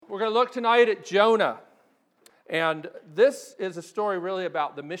We're going to look tonight at Jonah. And this is a story really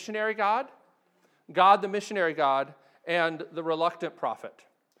about the missionary God, God the missionary God, and the reluctant prophet.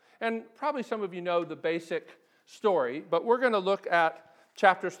 And probably some of you know the basic story, but we're going to look at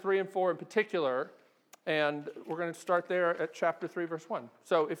chapters 3 and 4 in particular, and we're going to start there at chapter 3, verse 1.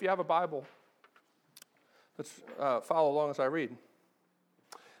 So if you have a Bible, let's follow along as I read.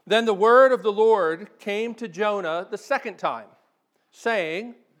 Then the word of the Lord came to Jonah the second time,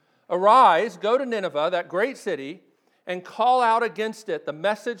 saying, "Arise, go to Nineveh, that great city, and call out against it the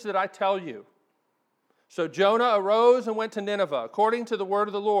message that I tell you." So Jonah arose and went to Nineveh, according to the word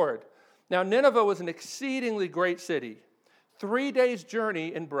of the Lord. Now Nineveh was an exceedingly great city, 3 days'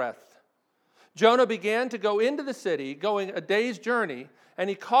 journey in breadth. Jonah began to go into the city, going a day's journey, and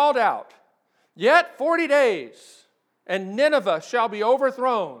he called out, "Yet 40 days, and Nineveh shall be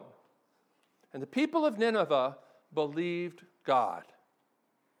overthrown." And the people of Nineveh believed God.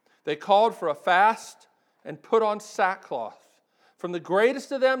 They called for a fast and put on sackcloth, from the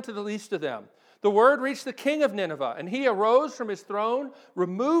greatest of them to the least of them. The word reached the king of Nineveh, and he arose from his throne,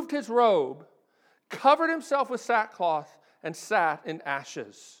 removed his robe, covered himself with sackcloth, and sat in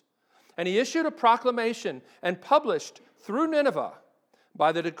ashes. And he issued a proclamation and published through Nineveh,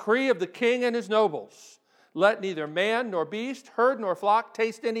 by the decree of the king and his nobles, "Let neither man nor beast, herd nor flock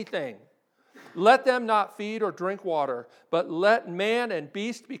taste anything. Let them not feed or drink water, but let man and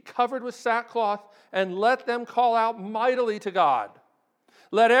beast be covered with sackcloth, and let them call out mightily to God.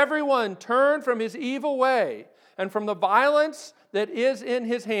 Let everyone turn from his evil way and from the violence that is in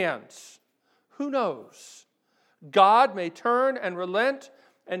his hands. Who knows? God may turn and relent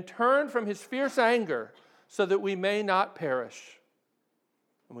and turn from his fierce anger so that we may not perish."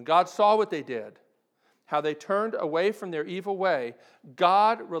 And when God saw what they did, how they turned away from their evil way,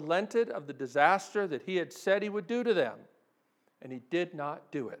 God relented of the disaster that he had said he would do to them, and he did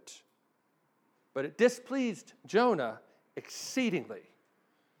not do it. But it displeased Jonah exceedingly,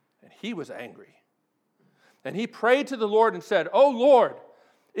 and he was angry. And he prayed to the Lord and said, "O Lord,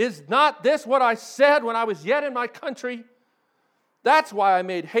 is not this what I said when I was yet in my country? That's why I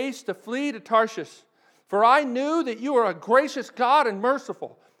made haste to flee to Tarshish. For I knew that you are a gracious God and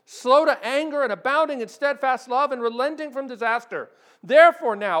merciful, slow to anger and abounding in steadfast love and relenting from disaster.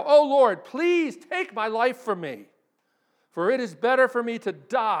 Therefore now, O Lord, please take my life from me, for it is better for me to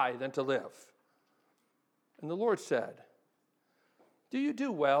die than to live." And the Lord said, "Do you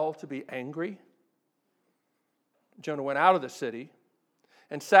do well to be angry?" Jonah went out of the city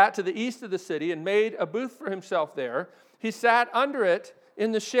and sat to the east of the city and made a booth for himself there. He sat under it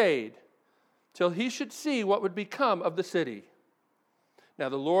in the shade till he should see what would become of the city. Now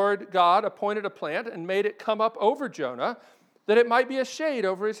the Lord God appointed a plant and made it come up over Jonah, that it might be a shade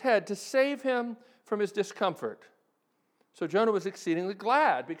over his head to save him from his discomfort. So Jonah was exceedingly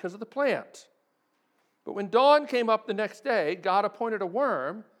glad because of the plant. But when dawn came up the next day, God appointed a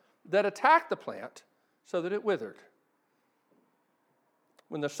worm that attacked the plant so that it withered.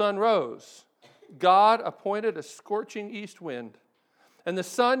 When the sun rose, God appointed a scorching east wind, and the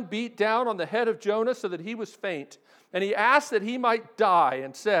sun beat down on the head of Jonah so that he was faint. And he asked that he might die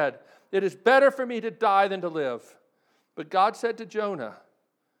and said, "It is better for me to die than to live." But God said to Jonah,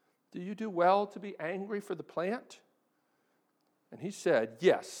 "Do you do well to be angry for the plant?" And he said,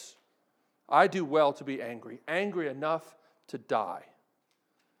 "Yes, I do well to be angry, angry enough to die."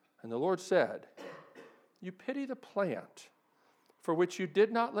 And the Lord said, "You pity the plant for which you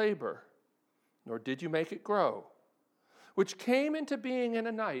did not labor, nor did you make it grow, which came into being in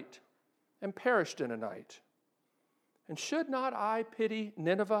a night and perished in a night. And should not I pity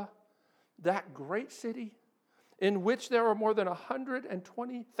Nineveh, that great city, in which there are more than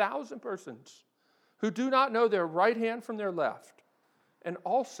 120,000 persons who do not know their right hand from their left, and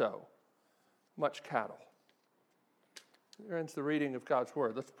also much cattle?" Here ends the reading of God's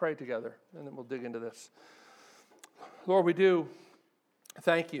word. Let's pray together, and then we'll dig into this. Lord, we do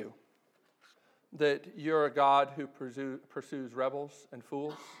thank you that you're a God who pursues rebels and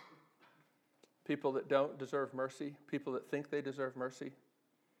fools, people that don't deserve mercy, people that think they deserve mercy,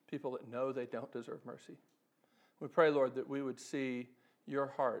 people that know they don't deserve mercy. We pray, Lord, that we would see your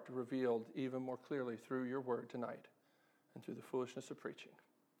heart revealed even more clearly through your word tonight and through the foolishness of preaching.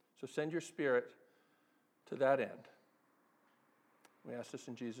 So send your Spirit to that end. We ask this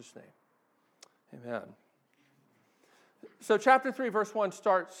in Jesus' name. Amen. So chapter 3, verse 1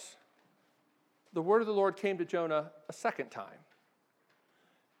 starts, "The word of the Lord came to Jonah a second time."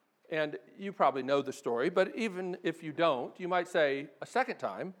 And you probably know the story, but even if you don't, you might say, "A second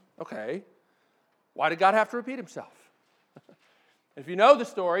time? Okay. Why did God have to repeat himself?" If you know the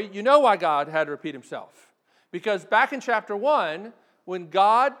story, you know why God had to repeat himself. Because back in chapter 1, when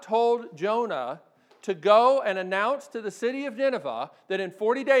God told Jonah to go and announce to the city of Nineveh that in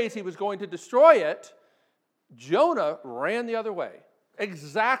 40 days he was going to destroy it, Jonah ran the other way,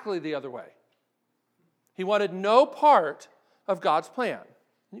 exactly the other way. He wanted no part of God's plan.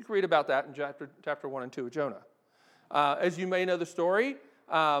 You can read about that in chapter 1 and 2 of Jonah. As you may know the story,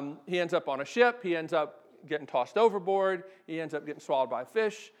 he ends up on a ship. He ends up getting tossed overboard. He ends up getting swallowed by a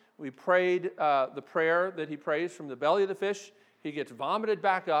fish. We prayed the prayer that he prays from the belly of the fish. He gets vomited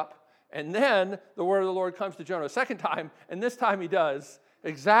back up. And then the word of the Lord comes to Jonah a second time, and this time he does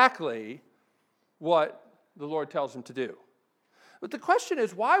exactly what the Lord tells him to do. But the question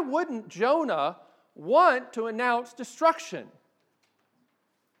is, why wouldn't Jonah want to announce destruction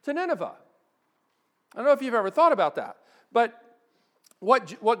to Nineveh? I don't know if you've ever thought about that, but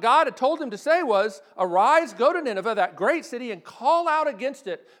what God had told him to say was, arise, go to Nineveh, that great city, and call out against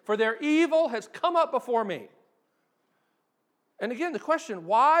it, for their evil has come up before me. And again, the question,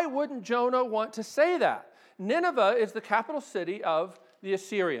 why wouldn't Jonah want to say that? Nineveh is the capital city of the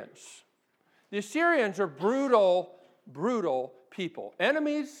Assyrians. The Assyrians are brutal, brutal people.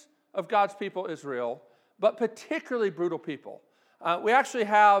 Enemies of God's people, Israel, but particularly brutal people. We actually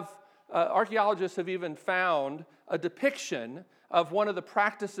have, archaeologists have even found a depiction of one of the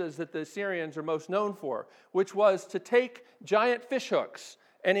practices that the Assyrians are most known for, which was to take giant fish hooks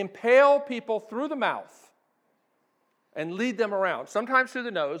and impale people through the mouth and lead them around, sometimes through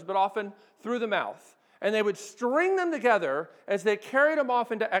the nose, but often through the mouth. And they would string them together as they carried them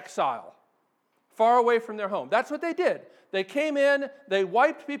off into exile, far away from their home. That's what they did. They came in, they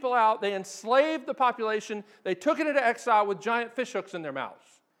wiped people out, they enslaved the population, they took it into exile with giant fish hooks in their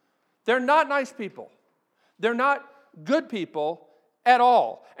mouths. They're not nice people. They're not good people at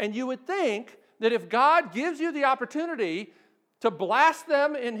all. And you would think that if God gives you the opportunity to blast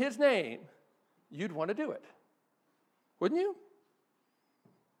them in his name, you'd want to do it. Wouldn't you?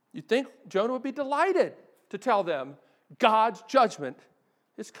 You'd think Jonah would be delighted to tell them God's judgment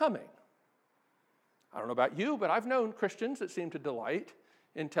is coming. I don't know about you, but I've known Christians that seem to delight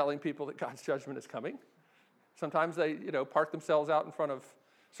in telling people that God's judgment is coming. Sometimes they, park themselves out in front of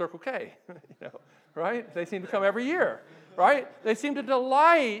Circle K, right? They seem to come every year, right? They seem to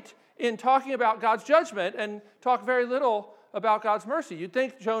delight in talking about God's judgment and talk very little about God's mercy. You'd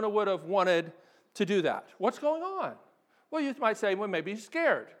think Jonah would have wanted to do that. What's going on? Well, you might say, well, maybe he's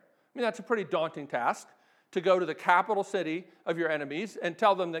scared. I mean, that's a pretty daunting task, to go to the capital city of your enemies and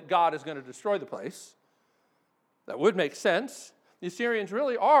tell them that God is going to destroy the place. That would make sense. The Assyrians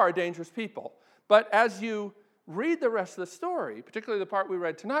really are a dangerous people. But as you read the rest of the story, particularly the part we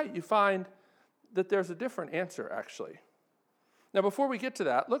read tonight, you find that there's a different answer, actually. Now, before we get to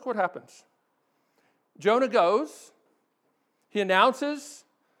that, look what happens. Jonah goes, he announces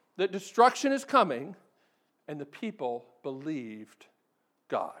that destruction is coming, and the people believed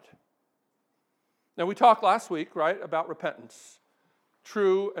God. Now, we talked last week, right, about repentance,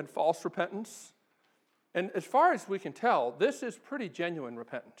 true and false repentance. And as far as we can tell, this is pretty genuine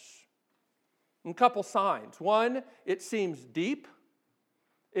repentance. A couple signs. One, it seems deep.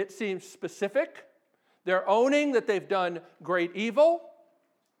 It seems specific. They're owning that they've done great evil.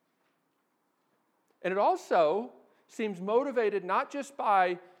 And it also seems motivated not just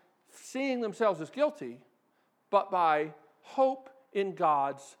by seeing themselves as guilty, but by hope in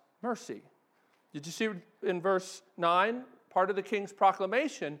God's mercy. Did you see in verse 9, part of the king's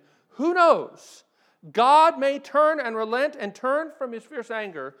proclamation, who knows? God may turn and relent and turn from his fierce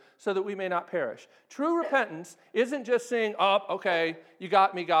anger so that we may not perish. True repentance isn't just saying, oh, okay, you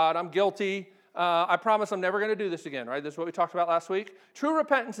got me, God, I'm guilty. I promise I'm never going to do this again, right? This is what we talked about last week. True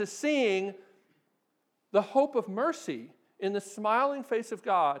repentance is seeing the hope of mercy in the smiling face of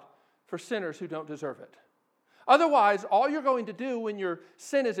God for sinners who don't deserve it. Otherwise, all you're going to do when your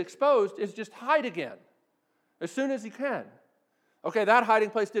sin is exposed is just hide again as soon as you can. Okay, that hiding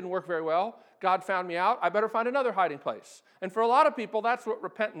place didn't work very well. God found me out. I better find another hiding place. And for a lot of people, that's what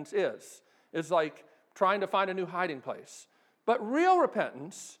repentance is like trying to find a new hiding place. But real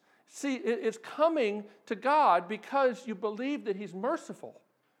repentance, see, is coming to God because you believe that he's merciful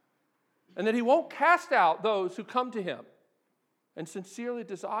and that he won't cast out those who come to him and sincerely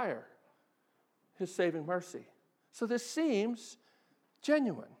desire his saving mercy. So this seems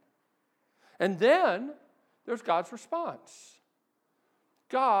genuine. And then there's God's response.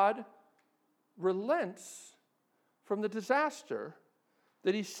 God relents from the disaster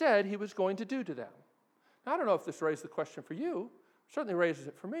that he said he was going to do to them. Now, I don't know if this raised the question for you. It certainly raises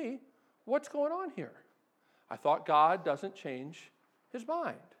it for me. What's going on here? I thought God doesn't change his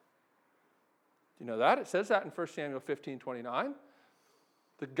mind. Do you know that? It says that in 1 Samuel 15:29.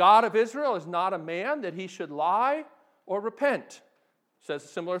 The God of Israel is not a man that he should lie or repent. says a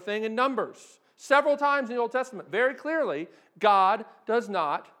similar thing in Numbers. Several times in the Old Testament, very clearly, God does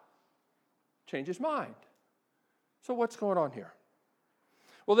not change his mind. So what's going on here?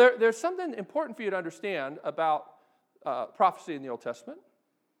 Well, there's something important for you to understand about prophecy in the Old Testament.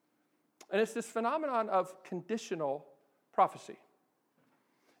 And it's this phenomenon of conditional prophecy.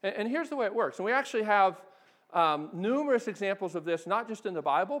 And here's the way it works. And we actually have numerous examples of this, not just in the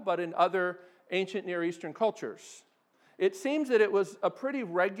Bible, but in other ancient Near Eastern cultures. It seems that it was a pretty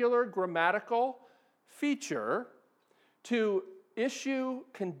regular grammatical feature to issue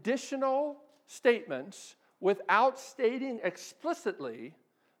conditional statements without stating explicitly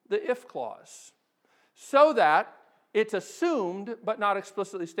the if clause, so that it's assumed but not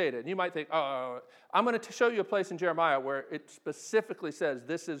explicitly stated. And you might think, I'm going to show you a place in Jeremiah where it specifically says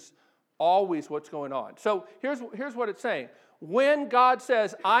this is always what's going on. So here's what it's saying. When God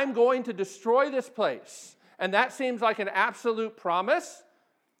says, I'm going to destroy this place, and that seems like an absolute promise,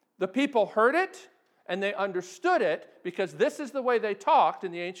 the people heard it and they understood it, because this is the way they talked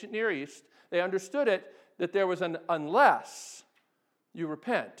in the ancient Near East. They understood it, that there was an unless you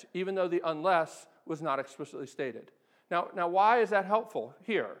repent, even though the unless was not explicitly stated. Now, why is that helpful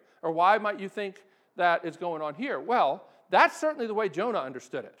here? Or why might you think that is going on here? Well, that's certainly the way Jonah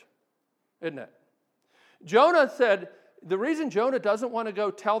understood it, isn't it? Jonah said, the reason Jonah doesn't want to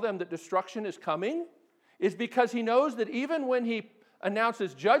go tell them that destruction is coming is because he knows that even when he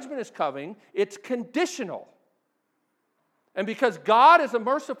announces judgment is coming, it's conditional. And because God is a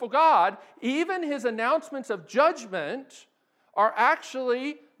merciful God, even his announcements of judgment are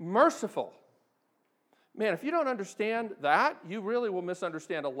actually merciful. Man, if you don't understand that, you really will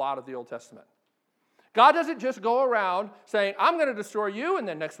misunderstand a lot of the Old Testament. God doesn't just go around saying, I'm going to destroy you, and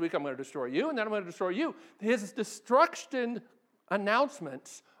then next week I'm going to destroy you, and then I'm going to destroy you. His destruction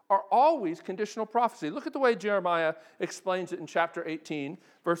announcements are always conditional prophecy. Look at the way Jeremiah explains it in chapter 18,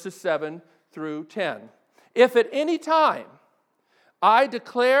 verses 7 through 10. If at any time I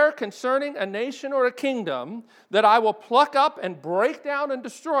declare concerning a nation or a kingdom that I will pluck up and break down and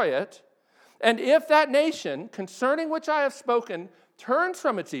destroy it, and if that nation, concerning which I have spoken, turns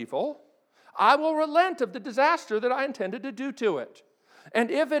from its evil, I will relent of the disaster that I intended to do to it.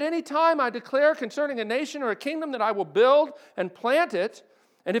 And if at any time I declare concerning a nation or a kingdom that I will build and plant it,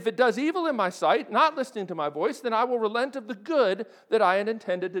 and if it does evil in my sight, not listening to my voice, then I will relent of the good that I had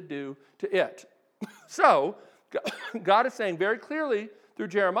intended to do to it. So, God is saying very clearly through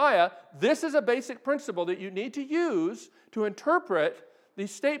Jeremiah, this is a basic principle that you need to use to interpret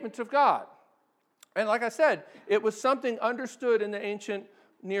these statements of God. And like I said, it was something understood in the ancient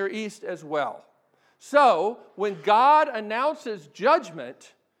Near East as well. So, when God announces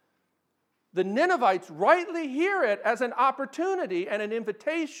judgment, the Ninevites rightly hear it as an opportunity and an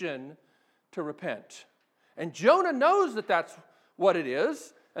invitation to repent. And Jonah knows that that's what it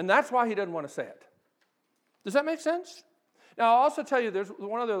is, and that's why he doesn't want to say it. Does that make sense? Now, I'll also tell you, there's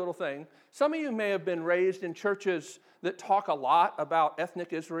one other little thing. Some of you may have been raised in churches that talk a lot about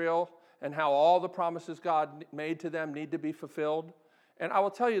ethnic Israel and how all the promises God made to them need to be fulfilled. And I will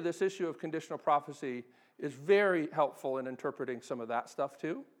tell you, this issue of conditional prophecy is very helpful in interpreting some of that stuff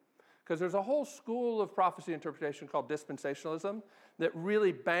too. Because there's a whole school of prophecy interpretation called dispensationalism that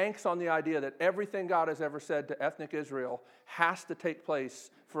really banks on the idea that everything God has ever said to ethnic Israel has to take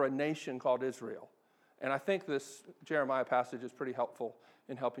place for a nation called Israel. And I think this Jeremiah passage is pretty helpful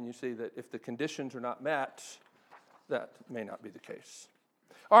in helping you see that if the conditions are not met, that may not be the case.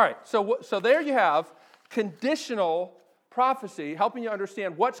 All right, so there you have conditional prophecy, helping you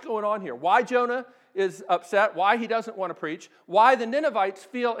understand what's going on here. Why Jonah is upset, why he doesn't want to preach, why the Ninevites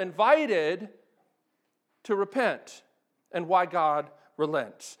feel invited to repent, and why God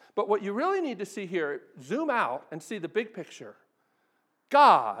relents. But what you really need to see here, zoom out and see the big picture.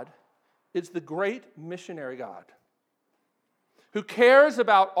 God is the great missionary God who cares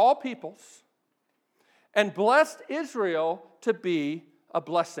about all peoples and blessed Israel to be a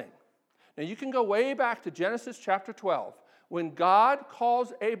blessing. Now you can go way back to Genesis chapter 12 when God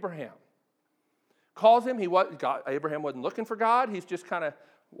calls Abraham. Abraham wasn't looking for God. He's just kind of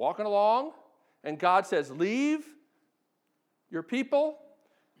walking along. And God says, leave your people.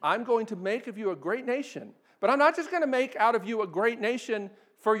 I'm going to make of you a great nation. But I'm not just going to make out of you a great nation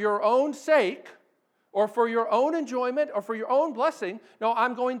for your own sake or for your own enjoyment or for your own blessing. No,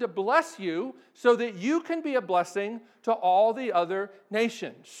 I'm going to bless you so that you can be a blessing to all the other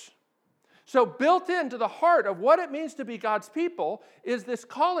nations. So built into the heart of what it means to be God's people is this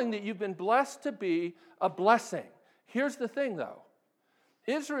calling that you've been blessed to be a blessing. Here's the thing, though.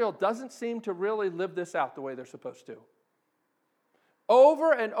 Israel doesn't seem to really live this out the way they're supposed to.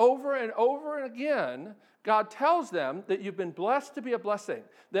 Over and over and over and again, God tells them that you've been blessed to be a blessing,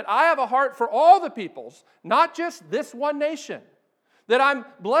 that I have a heart for all the peoples, not just this one nation, that I'm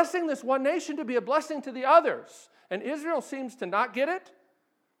blessing this one nation to be a blessing to the others. And Israel seems to not get it,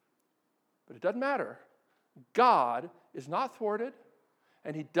 but it doesn't matter. God is not thwarted,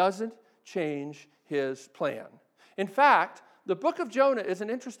 and he doesn't change his plan. In fact, the book of Jonah is an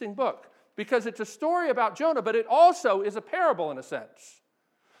interesting book because it's a story about Jonah, but it also is a parable in a sense.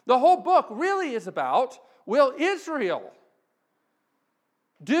 The whole book really is about, will Israel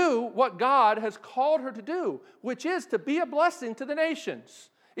do what God has called her to do, which is to be a blessing to the nations,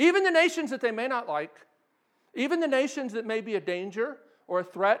 even the nations that they may not like, even the nations that may be a danger or a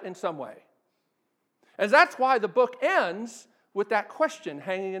threat in some way. And that's why the book ends with that question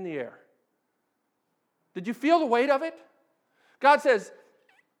hanging in the air. Did you feel the weight of it? God says,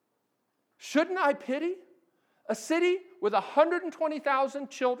 shouldn't I pity a city with 120,000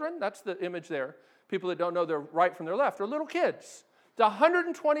 children? That's the image there. People that don't know their right from their left are little kids. The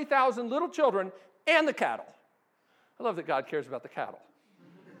 120,000 little children and the cattle. I love that God cares about the cattle.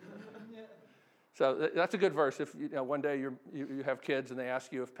 So that's a good verse. If one day you have kids and they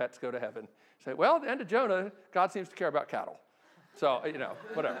ask you if pets go to heaven, say, well, at the end of Jonah, God seems to care about cattle. So,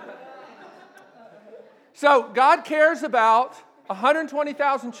 whatever. So God cares about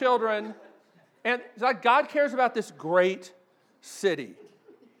 120,000 children, and God cares about this great city,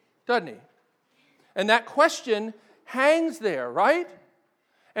 doesn't he? And that question hangs there, right?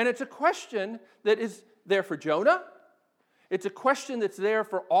 And it's a question that is there for Jonah. It's a question that's there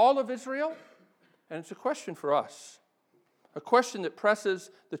for all of Israel. And it's a question for us. A question that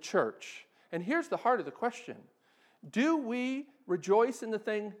presses the church. And here's the heart of the question. Do we rejoice in the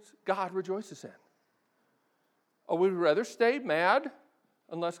things God rejoices in? Or would we rather stay mad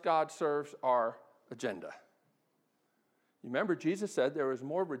unless God serves our agenda? You remember Jesus said there is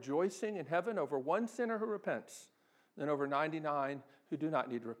more rejoicing in heaven over one sinner who repents than over 99 who do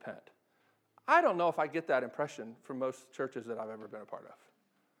not need to repent. I don't know if I get that impression from most churches that I've ever been a part of.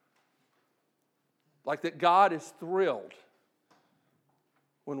 Like that God is thrilled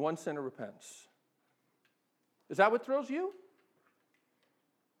when one sinner repents. Is that what thrills you?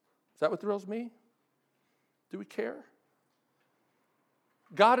 Is that what thrills me? Do we care?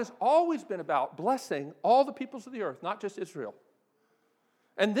 God has always been about blessing all the peoples of the earth, not just Israel.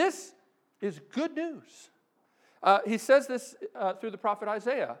 And this is good news. He says this through the prophet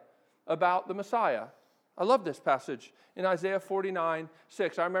Isaiah about the Messiah. I love this passage in Isaiah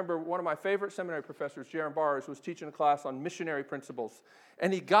 49:6. I remember one of my favorite seminary professors, Jaron Barrs, was teaching a class on missionary principles.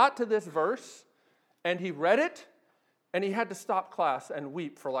 And he got to this verse, and he read it, and he had to stop class and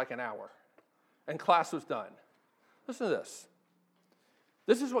weep for like an hour. And class was done. Listen to this.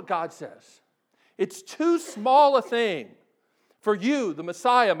 This is what God says. It's too small a thing for you, the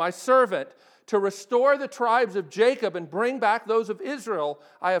Messiah, my servant, to restore the tribes of Jacob and bring back those of Israel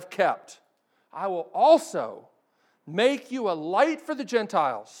I have kept. I will also make you a light for the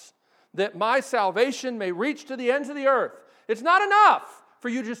Gentiles, that my salvation may reach to the ends of the earth. It's not enough for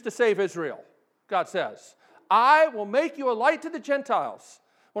you just to save Israel, God says. I will make you a light to the Gentiles.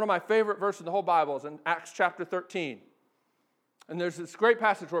 One of my favorite verses in the whole Bible is in Acts chapter 13. And there's this great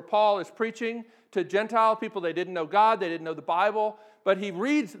passage where Paul is preaching to Gentile people. They didn't know God, they didn't know the Bible, but he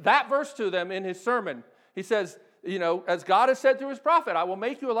reads that verse to them in his sermon. He says, as God has said through his prophet, I will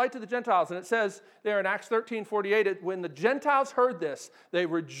make you a light to the Gentiles. And it says there in Acts 13:48, when the Gentiles heard this, they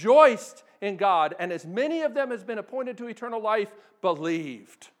rejoiced in God, and as many of them as been appointed to eternal life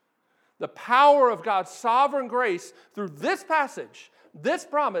believed. The power of God's sovereign grace through this passage, this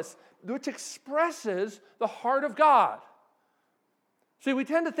promise, which expresses the heart of God. See, we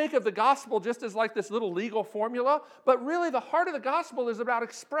tend to think of the gospel just as like this little legal formula, but really the heart of the gospel is about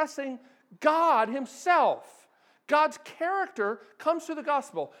expressing God himself. God's character comes through the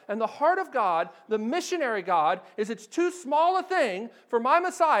gospel. And the heart of God, the missionary God, is it's too small a thing for my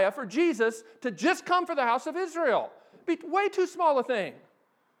Messiah, for Jesus, to just come for the house of Israel. It'd be way too small a thing.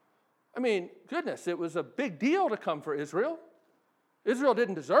 I mean, goodness, it was a big deal to come for Israel. Israel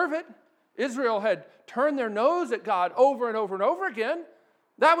didn't deserve it. Israel had turned their nose at God over and over and over again.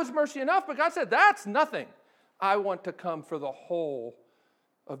 That was mercy enough, but God said, that's nothing. I want to come for the whole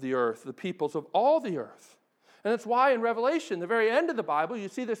of the earth, the peoples of all the earth. And that's why in Revelation, the very end of the Bible, you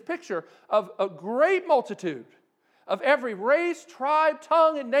see this picture of a great multitude of every race, tribe,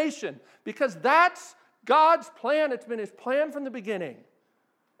 tongue, and nation, because that's God's plan. It's been his plan from the beginning.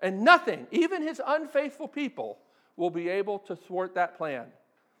 And nothing, even his unfaithful people, will be able to thwart that plan.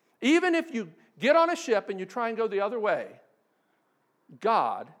 Even if you get on a ship and you try and go the other way,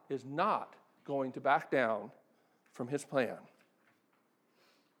 God is not going to back down from his plan.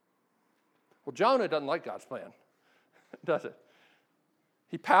 Well, Jonah doesn't like God's plan, does it?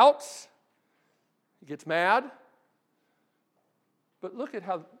 He pouts. He gets mad. But look at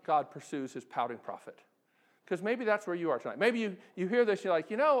how God pursues his pouting prophet. Because maybe that's where you are tonight. Maybe you hear this, you're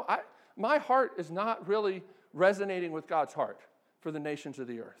like, my heart is not really resonating with God's heart for the nations of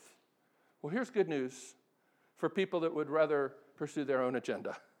the earth. Well, here's good news for people that would rather pursue their own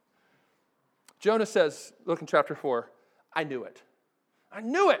agenda. Jonah says, look in chapter 4, I knew it. I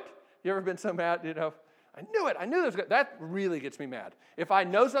knew it. You ever been so mad, I knew it. I knew this. That really gets me mad. If I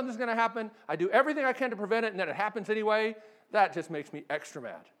know something's going to happen, I do everything I can to prevent it, and then it happens anyway. That just makes me extra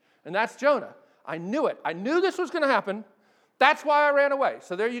mad. And that's Jonah. I knew it. I knew this was going to happen. That's why I ran away.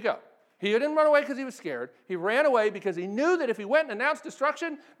 So there you go. He didn't run away because he was scared. He ran away because he knew that if he went and announced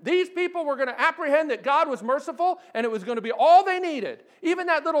destruction, these people were going to apprehend that God was merciful, and it was going to be all they needed. Even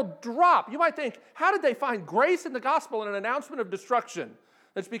that little drop. You might think, how did they find grace in the gospel and an announcement of destruction?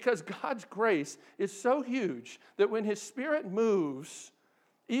 That's because God's grace is so huge that when his Spirit moves,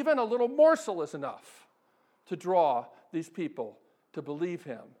 even a little morsel is enough to draw these people to believe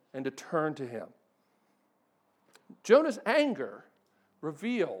him and to turn to him. Jonah's anger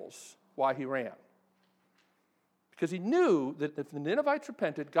reveals why he ran. Because he knew that if the Ninevites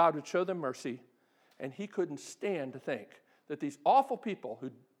repented, God would show them mercy, and he couldn't stand to think that these awful people who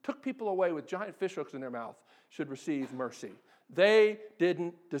took people away with giant fishhooks in their mouth should receive mercy. They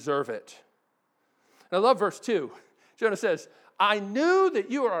didn't deserve it. And I love verse 2. Jonah says, I knew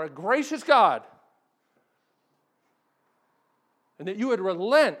that you are a gracious God and that you would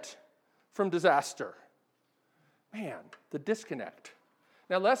relent from disaster. Man, the disconnect.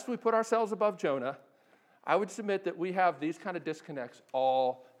 Now, lest we put ourselves above Jonah, I would submit that we have these kind of disconnects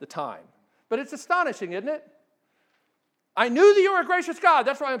all the time. But it's astonishing, isn't it? I knew that you were a gracious God.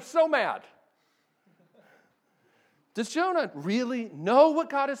 That's why I'm so mad. Does Jonah really know what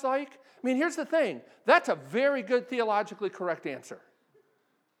God is like? I mean, here's the thing. That's a very good theologically correct answer.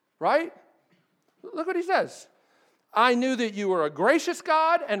 Right? Look what he says. I knew that you were a gracious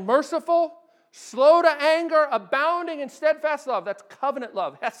God and merciful, slow to anger, abounding in steadfast love. That's covenant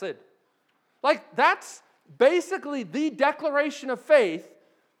love, hesed. Like, that's basically the declaration of faith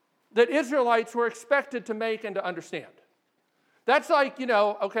that Israelites were expected to make and to understand. That's like,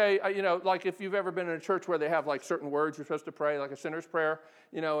 like if you've ever been in a church where they have like certain words you're supposed to pray, like a sinner's prayer,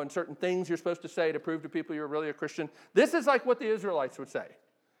 and certain things you're supposed to say to prove to people you're really a Christian. This is like what the Israelites would say.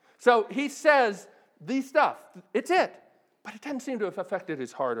 So he says these stuff. It's it. But it doesn't seem to have affected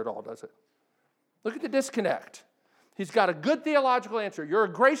his heart at all, does it? Look at the disconnect. He's got a good theological answer. You're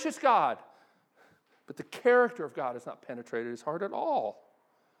a gracious God. But the character of God has not penetrated his heart at all.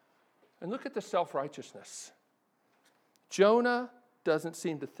 And look at the self-righteousness. Jonah doesn't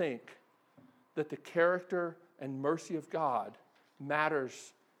seem to think that the character and mercy of God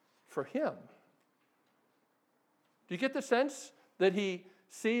matters for him. Do you get the sense that he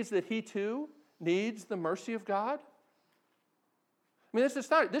sees that he too needs the mercy of God? I mean,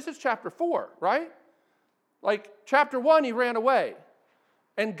 this is chapter 4, right? Like chapter 1, he ran away,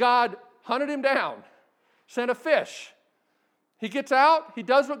 and God hunted him down, sent a fish. He gets out, he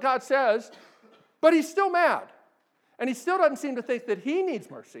does what God says, but he's still mad. And he still doesn't seem to think that he needs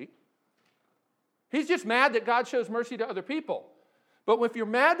mercy. He's just mad that God shows mercy to other people. But if you're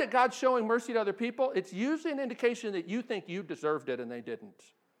mad that God's showing mercy to other people, it's usually an indication that you think you deserved it and they didn't.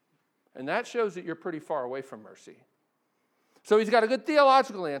 And that shows that you're pretty far away from mercy. So he's got a good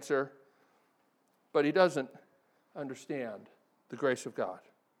theological answer, but he doesn't understand the grace of God.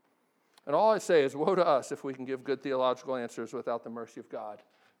 And all I say is, woe to us if we can give good theological answers without the mercy of God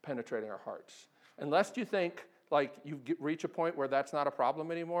penetrating our hearts. Unless you think like you reach a point where that's not a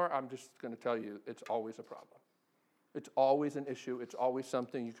problem anymore, I'm just going to tell you it's always a problem. It's always an issue. It's always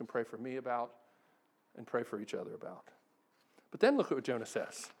something you can pray for me about and pray for each other about. But then look at what Jonah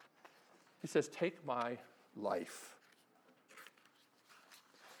says. He says, take my life.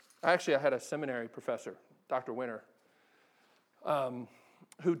 Actually, I had a seminary professor, Dr. Winter,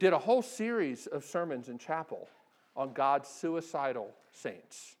 who did a whole series of sermons in chapel on God's suicidal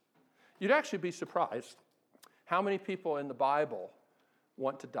saints. You'd actually be surprised how many people in the Bible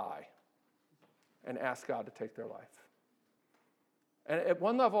want to die and ask God to take their life. And at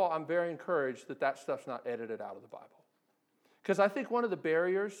one level, I'm very encouraged that that stuff's not edited out of the Bible. Because I think one of the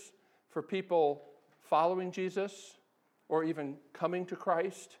barriers for people following Jesus or even coming to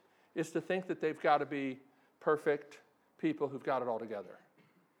Christ is to think that they've got to be perfect people who've got it all together.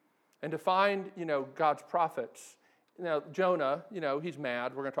 And to find, God's prophets, Jonah, he's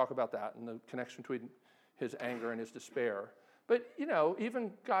mad. We're going to talk about that and the connection between his anger and his despair. But,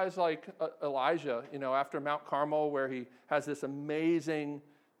 even guys like Elijah, after Mount Carmel, where he has this amazing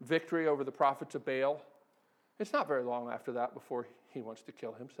victory over the prophets of Baal, it's not very long after that before he wants to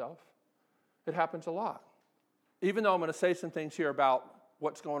kill himself. It happens a lot. Even though I'm going to say some things here about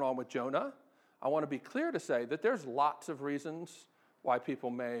what's going on with Jonah, I want to be clear to say that there's lots of reasons why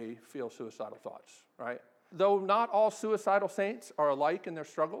people may feel suicidal thoughts, right? Though not all suicidal saints are alike in their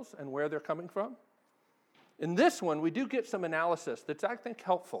struggles and where they're coming from, in this one, we do get some analysis that's, I think,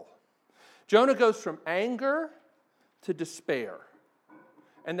 helpful. Jonah goes from anger to despair.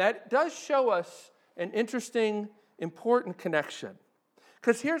 And that does show us an interesting, important connection.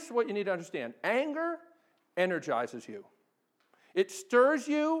 Because here's what you need to understand. Anger energizes you. It stirs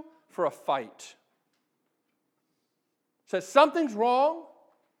you for a fight. It says something's wrong,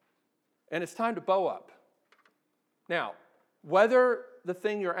 and it's time to bow up. Now, whether the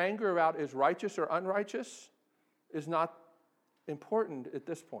thing you're angry about is righteous or unrighteous is not important at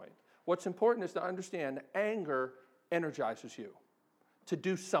this point. What's important is to understand anger energizes you to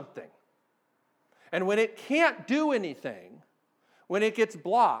do something. And when it can't do anything, when it gets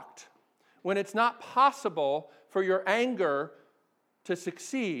blocked, when it's not possible for your anger to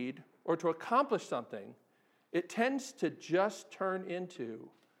succeed or to accomplish something, it tends to just turn into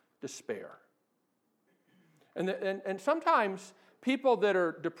despair. And sometimes people that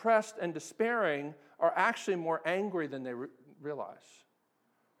are depressed and despairing are actually more angry than they realize.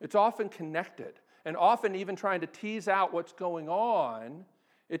 It's often connected. And often even trying to tease out what's going on,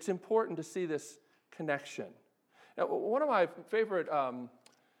 it's important to see this connection. Now, one of my favorite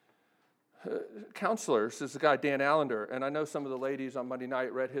counselors is the guy Dan Allender, and I know some of the ladies on Monday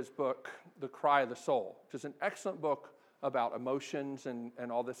night read his book, The Cry of the Soul, which is an excellent book about emotions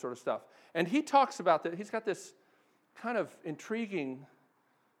and all this sort of stuff. And he talks about that. He's got this kind of intriguing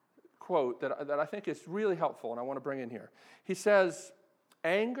quote that I think is really helpful, and I want to bring in here. He says,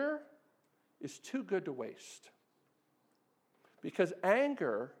 anger is too good to waste. Because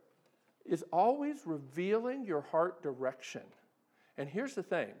anger is always revealing your heart direction. And here's the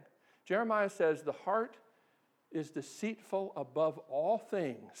thing. Jeremiah says the heart is deceitful above all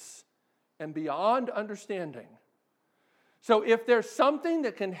things and beyond understanding. So if there's something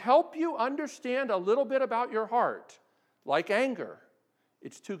that can help you understand a little bit about your heart, like anger,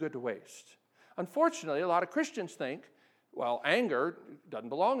 it's too good to waste. Unfortunately, a lot of Christians think, well, anger doesn't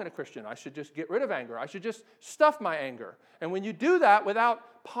belong in a Christian. I should just get rid of anger. I should just stuff my anger. And when you do that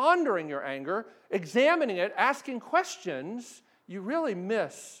without pondering your anger, examining it, asking questions, you really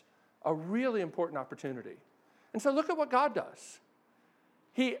miss a really important opportunity. And so look at what God does.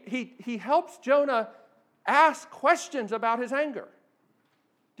 He helps Jonah ask questions about his anger.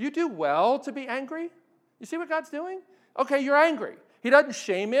 Do you do well to be angry? You see what God's doing? Okay, you're angry. He doesn't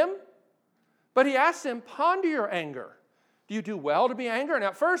shame him, but he asks him, ponder your anger. Do you do well to be angry? And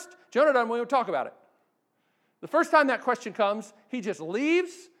at first, Jonah doesn't want to talk about it. The first time that question comes, he just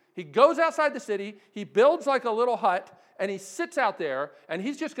leaves. He goes outside the city. He builds like a little hut, and he sits out there, and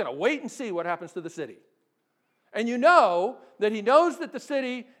he's just going to wait and see what happens to the city. And you know that he knows that the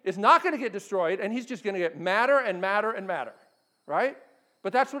city is not going to get destroyed, and he's just going to get madder and madder and madder, right?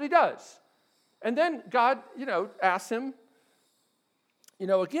 But that's what he does. And then God, asks him,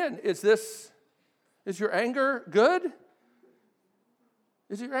 again, is your anger good?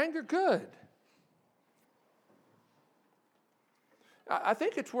 Is your anger good? I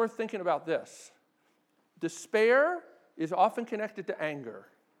think it's worth thinking about this. Despair is often connected to anger,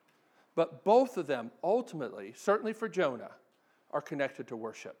 but both of them ultimately, certainly for Jonah, are connected to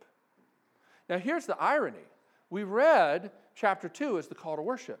worship. Now here's the irony. We read chapter 2 as the call to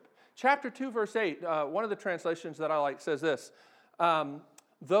worship. Chapter 2, verse 8, one of the translations that I like says this,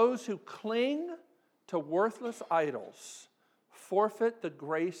 those who cling to worthless idols forfeit the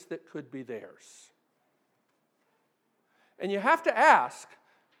grace that could be theirs. And you have to ask,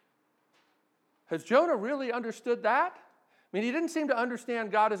 has Jonah really understood that? I mean, he didn't seem to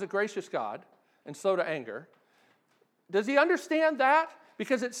understand God as a gracious God and slow to anger. Does he understand that?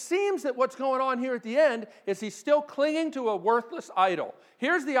 Because it seems that what's going on here at the end is he's still clinging to a worthless idol.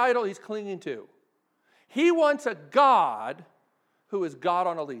 Here's the idol he's clinging to. He wants a God who is God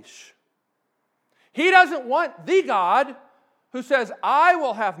on a leash. He doesn't want the God who says, I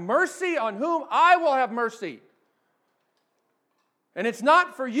will have mercy on whom I will have mercy. And it's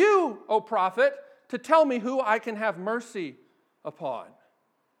not for you, O prophet, to tell me who I can have mercy upon.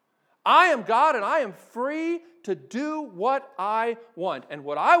 I am God and I am free to do what I want. And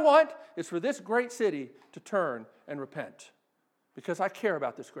what I want is for this great city to turn and repent because I care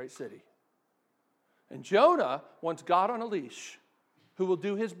about this great city. And Jonah wants God on a leash who will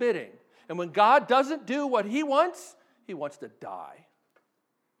do his bidding. And when God doesn't do what he wants to die.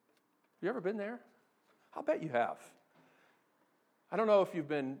 You ever been there? I'll bet you have. I don't know if you've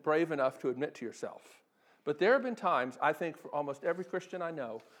been brave enough to admit to yourself, but there have been times, I think for almost every Christian I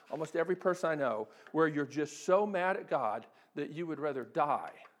know, almost every person I know, where you're just so mad at God that you would rather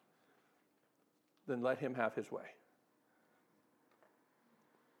die than let him have his way.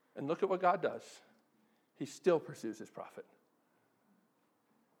 And look at what God does. He still pursues his prophet.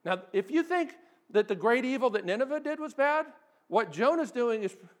 Now, if you think that the great evil that Nineveh did was bad, what Jonah's doing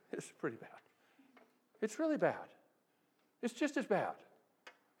is pretty bad. It's really bad. It's just as bad.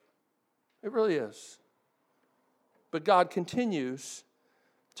 It really is. But God continues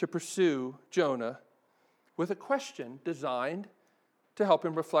to pursue Jonah with a question designed to help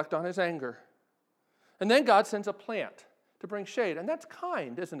him reflect on his anger. And then God sends a plant to bring shade. And that's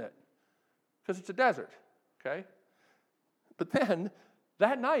kind, isn't it? Because it's a desert, okay? But then,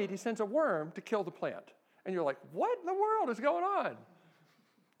 that night, he sends a worm to kill the plant. And you're like, what in the world is going on?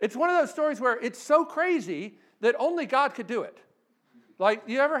 It's one of those stories where it's so crazy that only God could do it. Like,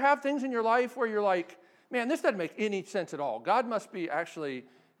 you ever have things in your life where you're like, man, this doesn't make any sense at all. God must be actually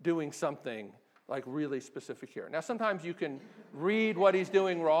doing something like really specific here. Now, sometimes you can read what he's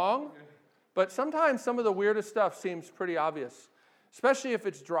doing wrong, but sometimes some of the weirdest stuff seems pretty obvious, especially if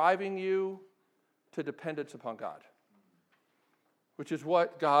it's driving you to dependence upon God, which is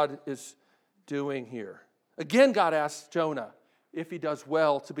what God is doing here. Again, God asks Jonah if he does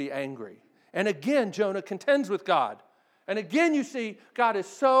well to be angry. And again, Jonah contends with God. And again, you see, God is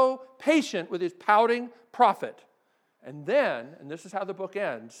so patient with his pouting prophet. And then, and this is how the book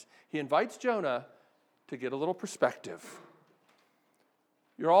ends, he invites Jonah to get a little perspective.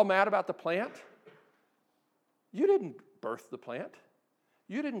 You're all mad about the plant? You didn't birth the plant.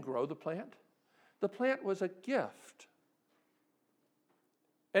 You didn't grow the plant. The plant was a gift.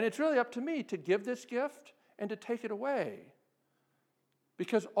 And it's really up to me to give this gift and to take it away.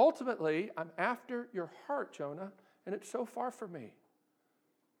 Because ultimately, I'm after your heart, Jonah, and it's so far from me.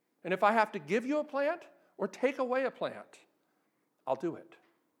 And if I have to give you a plant or take away a plant, I'll do it.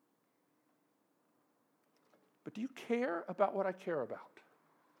 But do you care about what I care about?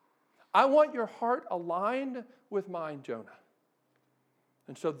 I want your heart aligned with mine, Jonah.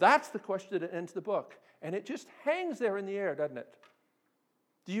 And so that's the question that ends the book. And it just hangs there in the air, doesn't it?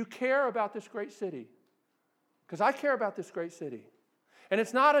 Do you care about this great city? Because I care about this great city. And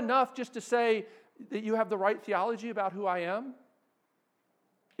it's not enough just to say that you have the right theology about who I am.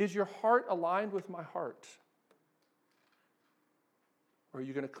 Is your heart aligned with my heart? Or are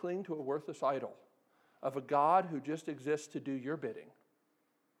you going to cling to a worthless idol of a God who just exists to do your bidding?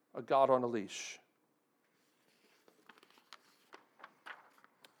 A God on a leash.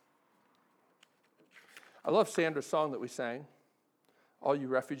 I love Sandra's song that we sang, All You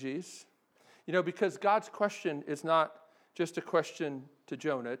Refugees. You know, because God's question is not just a question to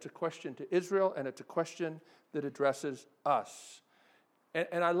Jonah. It's a question to Israel, and it's a question that addresses us.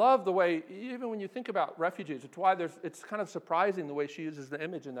 And I love the way, even when you think about refugees, it's why it's kind of surprising the way she uses the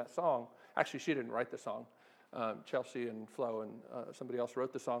image in that song. Actually, she didn't write the song. Chelsea and Flo and somebody else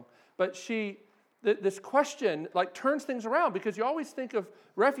wrote the song. But this question like turns things around, because you always think of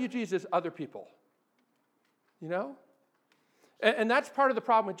refugees as other people. You know? And that's part of the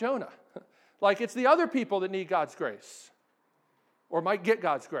problem with Jonah. Like, it's the other people that need God's grace, or might get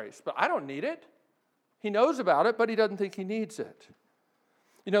God's grace. But I don't need it. He knows about it, but he doesn't think he needs it.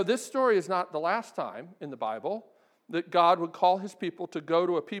 You know, this story is not the last time in the Bible that God would call his people to go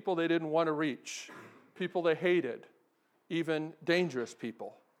to a people they didn't want to reach, people they hated, even dangerous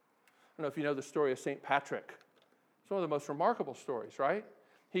people. I don't know if you know the story of St. Patrick. It's one of the most remarkable stories, right?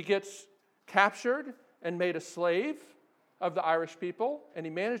 He gets captured and made a slave of the Irish people, and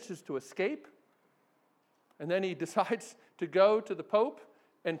he manages to escape. And then he decides to go to the Pope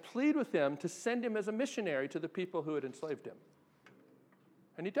and plead with him to send him as a missionary to the people who had enslaved him.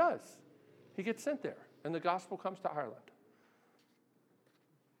 And he does. He gets sent there, and the gospel comes to Ireland.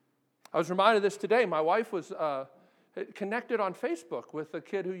 I was reminded of this today. My wife was connected on Facebook with a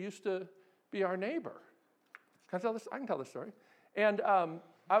kid who used to be our neighbor. Can I tell this? I can tell this story. And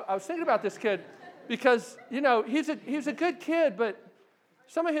I was thinking about this kid because, you know, he's a good kid, but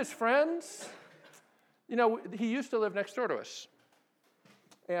some of his friends, you know, he used to live next door to us.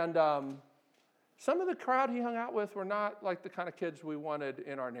 And some of the crowd he hung out with were not like the kind of kids we wanted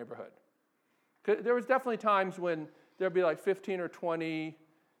in our neighborhood. There was definitely times when there'd be like 15 or 20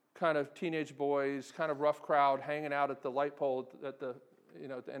 kind of teenage boys, kind of rough crowd, hanging out at the light pole at the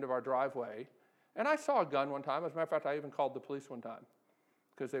end of our driveway. And I saw a gun one time. As a matter of fact, I even called the police one time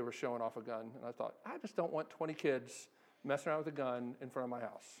because they were showing off a gun. And I thought, I just don't want 20 kids messing around with a gun in front of my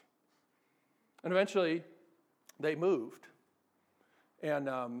house. And eventually, they moved. And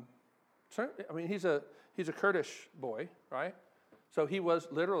he's a Kurdish boy, right? So he was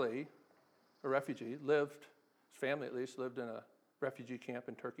literally a refugee, his family at least, lived in a refugee camp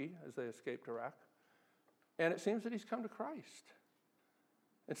in Turkey as they escaped Iraq. And it seems that he's come to Christ.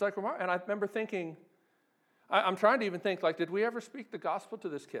 It's like remarkable. And I remember thinking, I'm trying to even think, like, did we ever speak the gospel to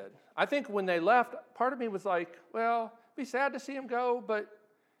this kid? I think when they left, part of me was like, well, it'd be sad to see him go, but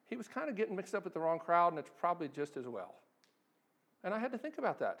he was kind of getting mixed up with the wrong crowd, and it's probably just as well. And I had to think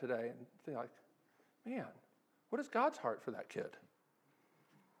about that today and think, like, man, what is God's heart for that kid?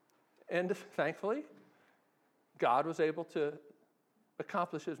 And thankfully, God was able to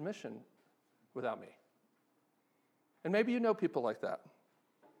accomplish his mission without me. And maybe you know people like that.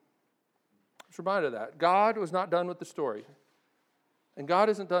 Just reminded of that. God was not done with the story. And God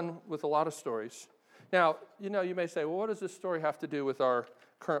isn't done with a lot of stories. Now, you may say, well, what does this story have to do with our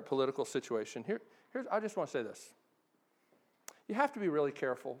current political situation? I just want to say this. You have to be really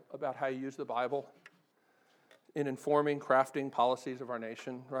careful about how you use the Bible in informing, crafting policies of our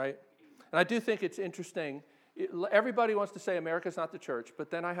nation, right? And I do think it's interesting. Everybody wants to say America's not the church,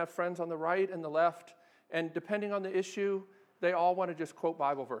 but then I have friends on the right and the left, and depending on the issue, they all want to just quote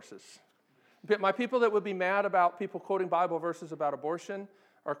Bible verses. My people that would be mad about people quoting Bible verses about abortion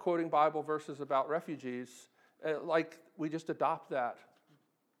are quoting Bible verses about refugees, like we just adopt that.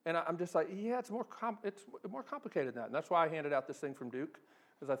 And I'm just like, yeah, it's more complicated than that. And that's why I handed out this thing from Duke,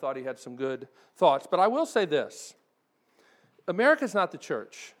 because I thought he had some good thoughts. But I will say this. America's not the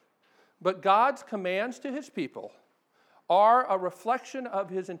church, but God's commands to his people are a reflection of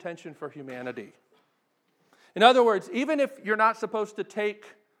his intention for humanity. In other words, even if you're not supposed to take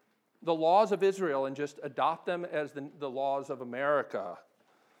the laws of Israel and just adopt them as the laws of America,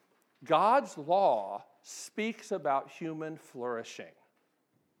 God's law speaks about human flourishing.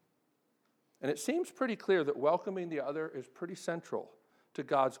 And it seems pretty clear that welcoming the other is pretty central to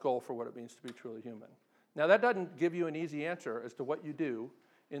God's goal for what it means to be truly human. Now, that doesn't give you an easy answer as to what you do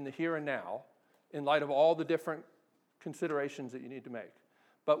in the here and now in light of all the different considerations that you need to make.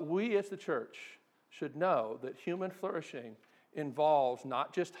 But we as the church should know that human flourishing involves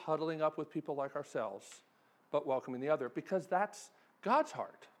not just huddling up with people like ourselves, but welcoming the other, because that's God's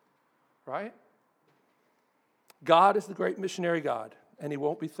heart, right? God is the great missionary God, and he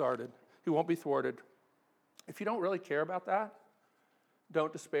won't be thwarted. He won't be thwarted. If you don't really care about that,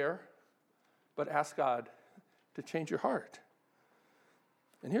 don't despair, but ask God to change your heart.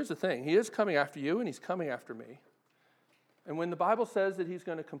 And here's the thing. He is coming after you, and he's coming after me. And when the Bible says that he's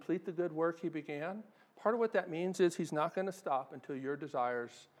going to complete the good work he began, part of what that means is he's not going to stop until your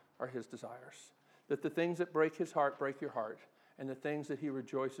desires are his desires. That the things that break his heart break your heart, and the things that he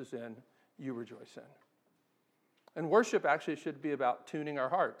rejoices in, you rejoice in. And worship actually should be about tuning our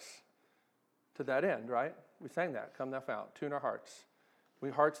hearts to that end, right? We sang that, Come Thou Fount, tune our hearts.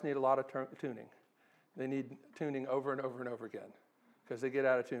 Hearts need a lot of tuning. They need tuning over and over and over again because they get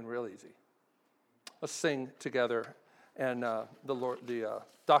out of tune real easy. Let's sing together and the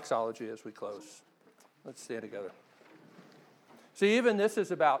doxology as we close. Let's stand together. See, even this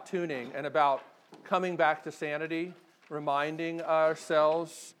is about tuning and about coming back to sanity, reminding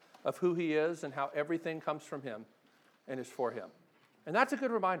ourselves of who he is and how everything comes from him and is for him. And that's a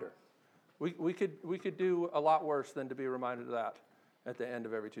good reminder. We could do a lot worse than to be reminded of that at the end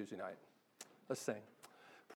of every Tuesday night. Let's sing.